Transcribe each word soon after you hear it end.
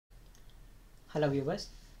Hello viewers,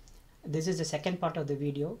 this is the second part of the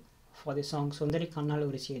video for the song Sundari Kannal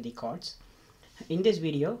the chords. In this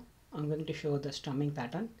video, I'm going to show the strumming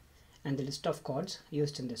pattern and the list of chords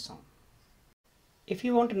used in this song. If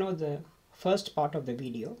you want to know the first part of the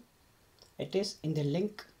video, it is in the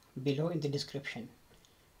link below in the description.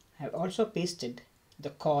 I have also pasted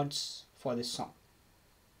the chords for this song.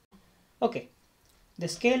 Okay, the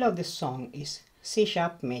scale of this song is C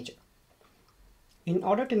sharp major. In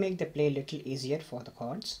order to make the play a little easier for the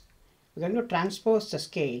chords, we're going to transpose the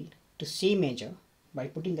scale to C major by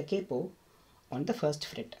putting the capo on the first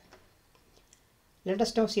fret. Let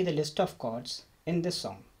us now see the list of chords in this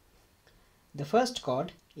song. The first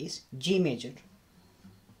chord is G major.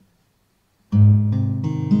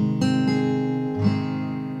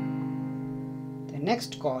 The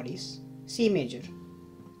next chord is C major.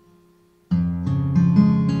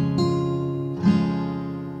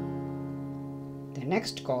 The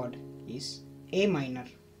next chord is A minor.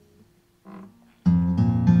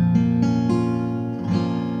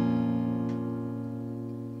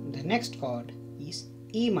 The next chord is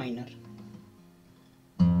E minor.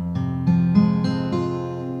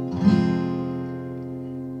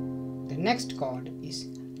 The next chord is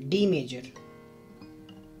D major.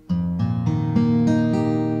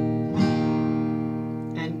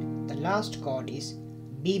 And the last chord is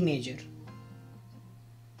B major.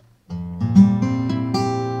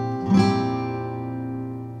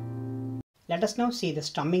 Let us now see the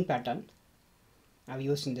strumming pattern I've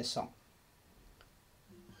used in this song.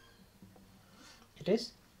 It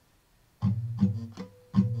is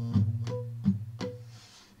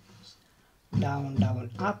down,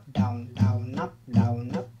 down, up, down, down, up,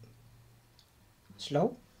 down, up.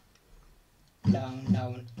 Slow. Down,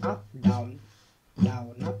 down, up, down,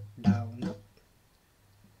 down, up, down, up.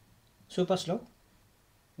 Super slow.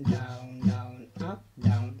 Down, down, up,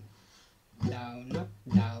 down, down, up,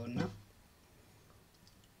 down, up.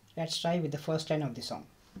 Let's try with the first line of the song.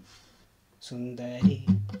 Sundari,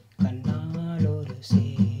 Kannal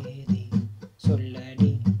Seidhi,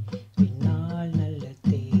 Solladi, nalla,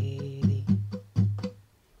 theydhi.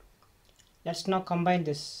 Let's now combine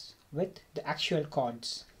this with the actual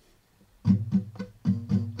chords.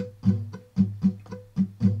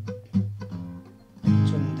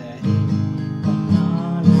 Sundari,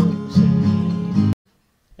 Kannal Seidhi.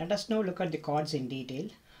 Let us now look at the chords in detail,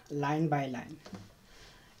 line by line.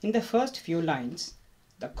 In the first few lines,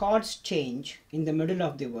 the chords change in the middle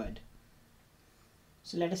of the word.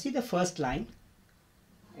 So let us see the first line.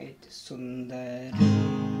 It's Sundari,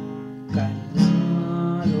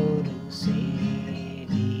 Kannal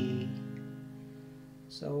Seidhi.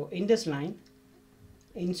 So in this line,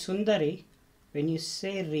 in Sundari, when you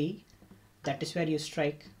say re, that is where you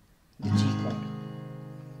strike the G chord.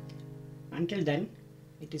 Until then,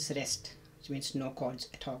 it is rest, which means no chords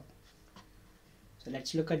at all. So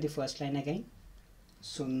let's look at the first line again.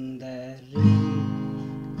 Sundari,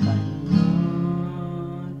 Kannal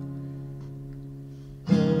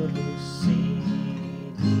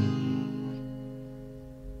Seidhi.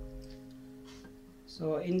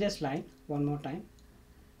 So in this line, one more time.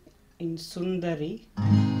 In Sundari,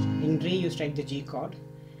 in re you strike the G chord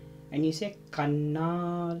and you say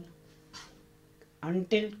Kannaal.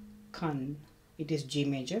 Until Kan, it is G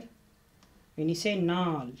major. When you say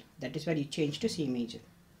naal, that is where you change to C major.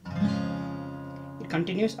 It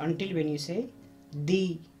continues until when you say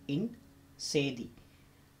the in Seidhi.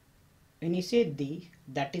 When you say the,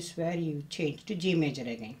 that is where you change to G major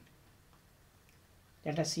again.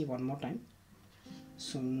 Let us see one more time.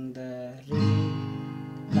 Sundari,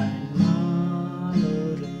 Kannal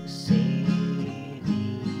Seidhi,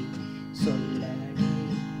 Solladi,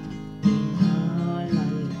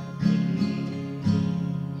 nalla.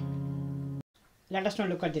 Let us now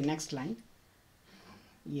look at the next line.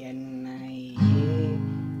 Yennai,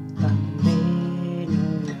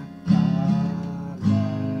 unakkaa.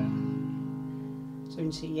 So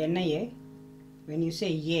you say Yennai, when you say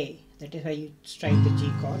ye, that is how you strike the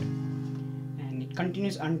G chord, and it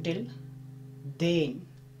continues until daen.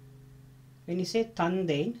 When you say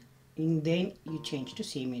daen, in daen you change to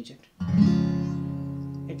C major.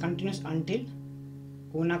 It continues until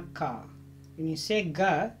unakkaa. When you say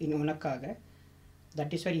ga in unakaaga,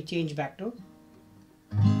 that is where you change back to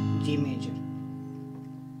G major.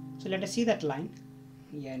 So let us see that line.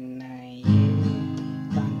 Yennai,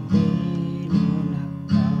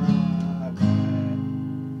 unakkaa,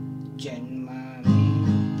 Jenma,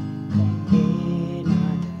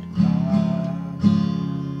 adharkaaga.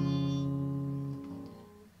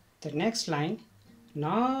 The next line.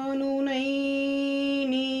 Naan unai,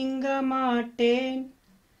 neenga maattaen.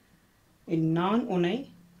 In Naan unai,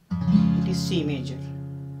 it is C major.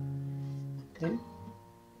 Then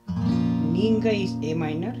neenga is A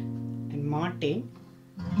minor and maattaen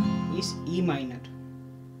is E minor.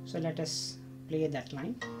 So let us play that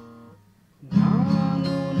line. Naan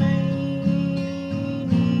unai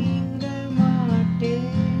neenga maattaen.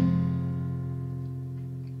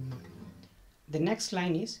 The next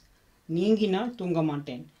line is Neenginaal thoonga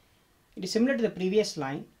maattaen. It is similar to the previous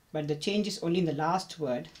line, but the change is only in the last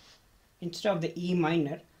word. Instead of the E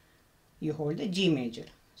minor, you hold the G major.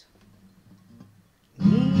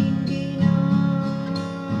 Neenginal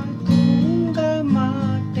thoonga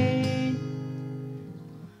maattaen,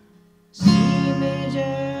 C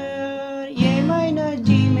major, A minor, G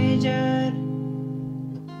major.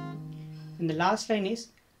 And the last line is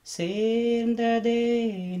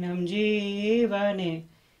Seyrndhadhey nam jeevane.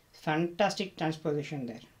 Fantastic transposition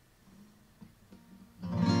there.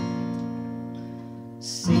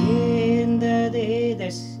 Seyrndhadhey,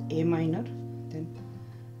 that's A minor. Then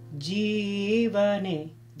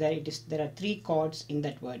jeevane, there are 3 chords in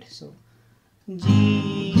that word. So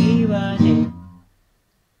jeevane.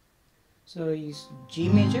 So is G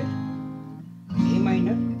major, A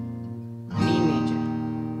minor, D major.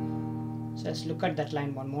 So let's look at that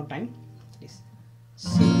line one more time. Please.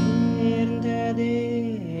 Seyrndhadhey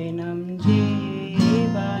nam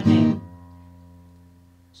jeevane.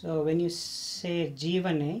 So when you say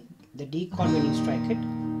jeevane, the D chord, when you strike it,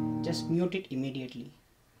 just mute it immediately.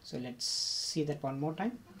 So let's see that one more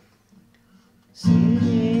time.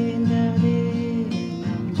 Seyrndhadhey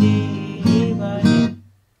nam jeevane.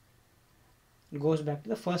 It goes back to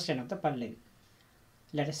the first line of the Pallavi.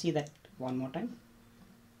 Let us see that one more time.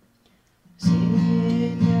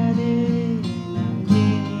 Seydhi,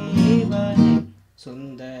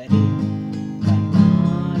 Sundari,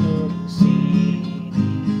 Kannal, Seidhi,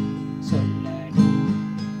 Solla,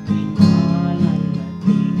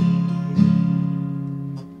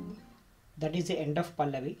 that is the end of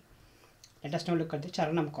Pallavi. Let us now look at the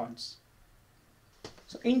Charanam chords.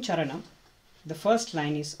 So in Charanam, the first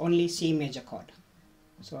line is only C major chord.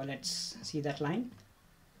 So let's see that line.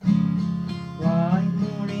 Vaai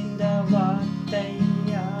mudinda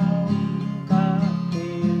vaarthaiyam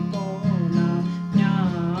kaattil pona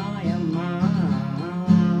nyayamma.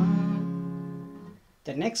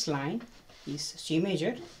 The next line is C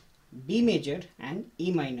major, B major and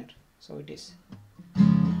E minor. So it is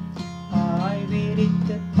Vaai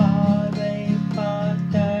virithu paarvai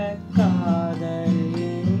paartha kaadal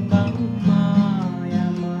inbam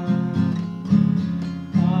maayama.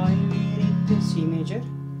 Vaai virithu C major,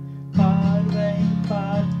 paarvai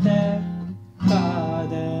paartha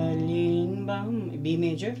kaadal inbam, B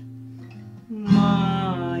major,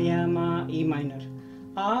 maayama, E minor.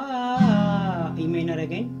 E minor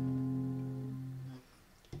again.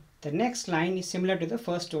 The next line is similar to the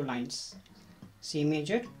first 2 lines. C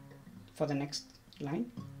major for the next line.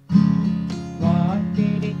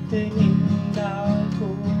 Vaatidithu nindaal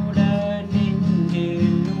kooda nengil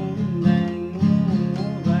undan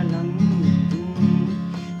noovalam,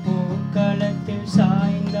 pookalathil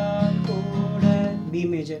saayndal kooda, B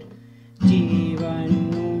major, jeevan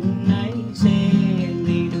unai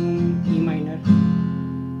seyrndhidum, E minor.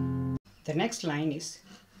 The next line is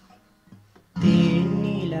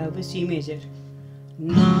Love, C major,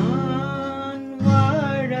 Naan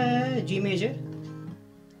vaazha, G major,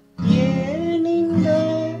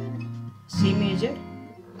 Yennai, C major,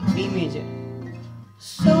 B major,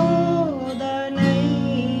 Sundhari,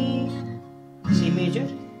 C major,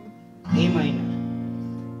 A minor.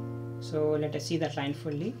 So let us see that line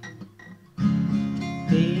fully.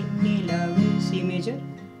 Love, C major,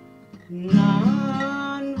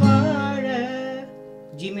 Naan vaazha,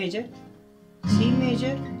 G major, C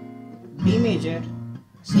major, B major,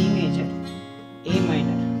 C major, A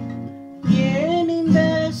minor.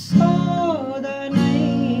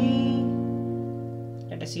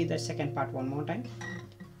 Let us see the second part one more time.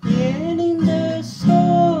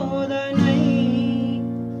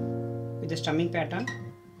 With the strumming pattern.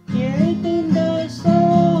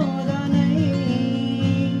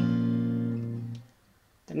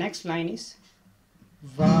 The next line is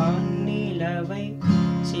Vanilavai,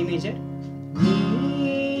 C major,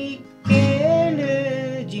 Ni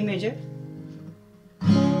Kelu, G major,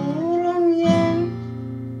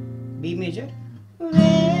 B major,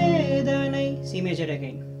 Vedanai, C major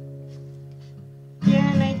again,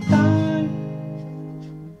 Yennai,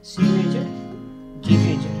 C major, G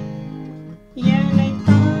major, Yennai,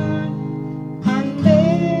 Ande,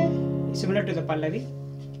 similar to the Pallavi.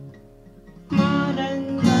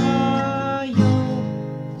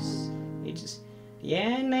 It's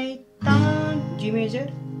Yennai, G major,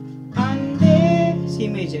 Ande, C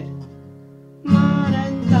major,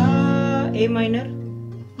 A minor,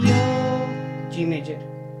 yo, G major,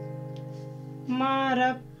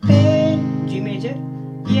 maattaen, G major,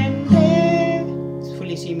 Yennai,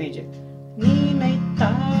 fully C major, neenga.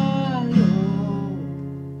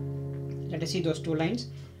 Let us see those two lines.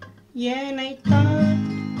 Yennai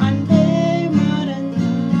ande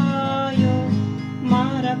marandayo,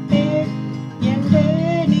 maattaen ende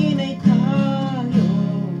neenaithayo.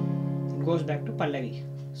 It goes back to Pallavi.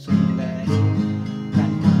 Sundari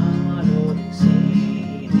Kannaal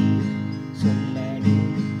Seidhi Solladi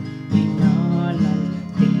naal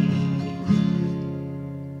theydhi.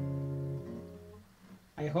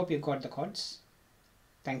 I hope you got the chords.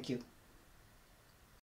 Thank you.